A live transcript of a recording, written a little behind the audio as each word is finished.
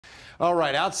All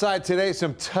right, outside today,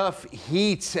 some tough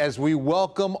heat as we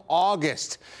welcome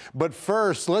August. But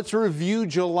first, let's review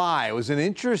July. It was an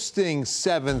interesting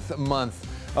 7th month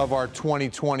of our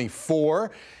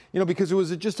 2024. Because it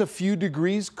was just a few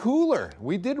degrees cooler.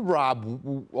 We did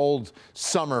rob old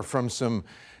summer from some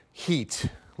heat.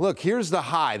 Look, here's the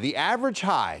high. The average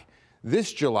high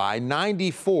this July,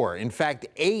 94. In fact,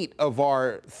 8 of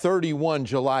our 31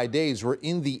 July days were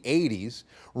in the 80s.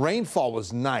 Rainfall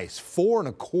was nice,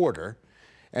 4¼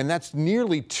 and that's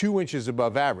nearly 2 inches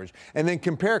above average. And then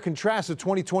compare, contrast to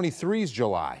 2023's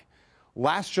July.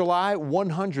 Last July,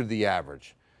 100 the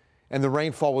average. And the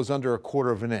rainfall was under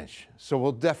 1/4 inch. So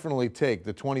we'll definitely take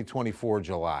the 2024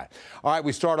 July. All right,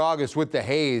 we start August with the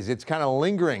haze. It's kind of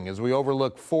lingering as we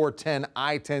overlook 410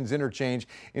 I-10's interchange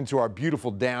into our beautiful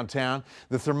downtown.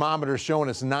 The thermometer showing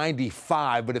us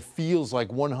 95, but it feels like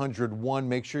 101.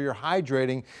 Make sure you're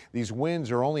hydrating. These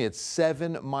winds are only at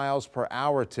 7 miles per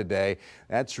hour today.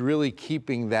 That's really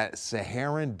keeping that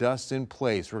Saharan dust in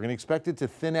place. We're going to expect it to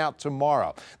thin out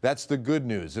tomorrow. That's the good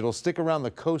news. It'll stick around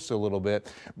the coast a little bit,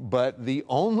 but the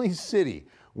only city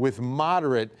with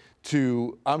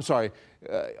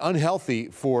unhealthy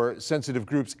for sensitive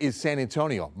groups is San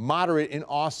Antonio. Moderate in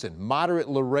Austin, moderate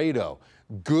Laredo,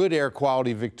 good air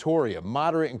quality Victoria,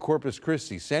 moderate in Corpus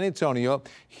Christi, San Antonio,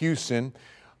 Houston,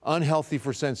 unhealthy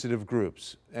for sensitive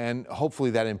groups. And hopefully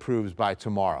that improves by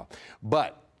tomorrow.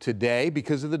 But today,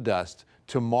 because of the dust,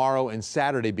 tomorrow and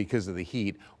Saturday, because of the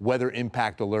heat, weather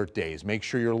impact alert days. Make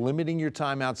sure you're limiting your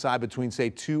time outside between, say,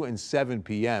 2 and 7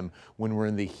 p.m. when we're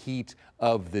in the heat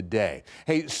of the day.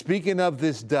 Hey, speaking of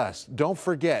this dust, don't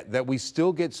forget that we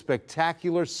still get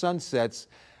spectacular sunsets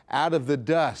out of the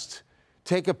dust.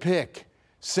 Take a pic.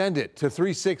 Send it to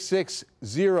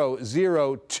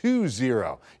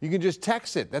 366-0020. You can just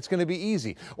text it. That's going to be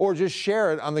easy. Or just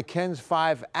share it on the KENS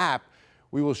 5 app.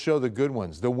 We will show the good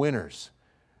ones, the winners,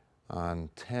 on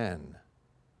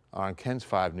KENS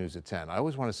 5 News at 10. I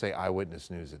always want to say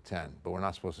Eyewitness News at 10, but we're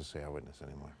not supposed to say Eyewitness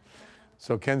anymore.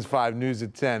 So KENS 5 News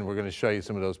at 10, we're going to show you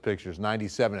some of those pictures.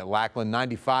 97 at Lackland,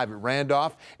 95 at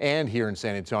Randolph, and here in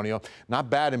San Antonio.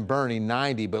 Not bad in Bernie,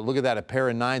 90, but look at that, a pair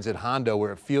of 9s at Hondo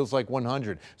where it feels like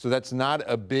 100. So that's not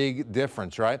a big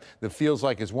difference, right? The feels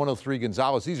like is 103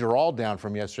 Gonzales. These are all down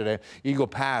from yesterday. Eagle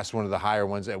Pass, one of the higher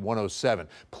ones at 107.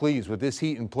 Please, with this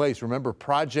heat in place, remember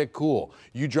Project Cool.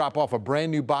 You drop off a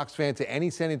brand new box fan to any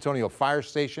San Antonio fire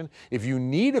station. If you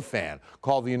need a fan,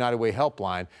 call the United Way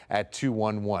helpline at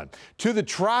 211. To the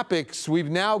tropics, we've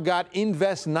now got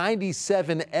Invest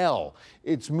 97L.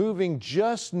 It's moving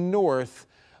just north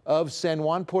of San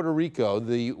Juan, Puerto Rico.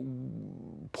 The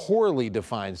poorly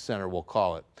defined center, we'll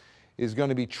call it, is going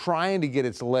to be trying to get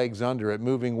its legs under it,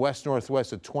 moving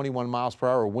west-northwest at 21 miles per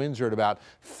hour. Winds are at about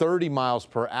 30 miles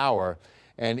per hour.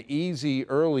 And easy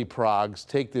early progs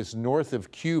take this north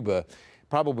of Cuba,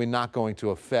 probably not going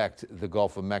to affect the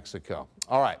Gulf of Mexico.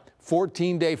 All right,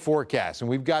 14-day forecast, and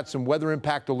we've got some weather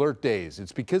impact alert days.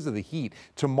 It's because of the heat.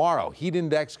 Tomorrow, heat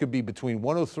index could be between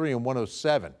 103 and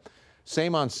 107.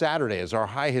 Same on Saturday as our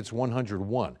high hits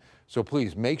 101. So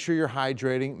please make sure you're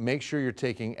hydrating, make sure you're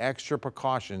taking extra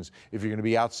precautions if you're going to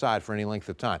be outside for any length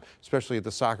of time, especially at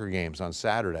the soccer games on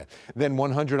Saturday. Then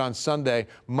 100 on Sunday,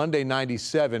 Monday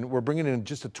 97. We're bringing in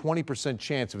just a 20%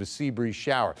 chance of a sea breeze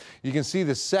shower. You can see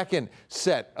the second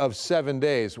set of 7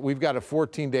 days. We've got a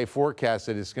 14-day forecast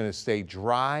that is going to stay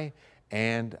dry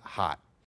and hot.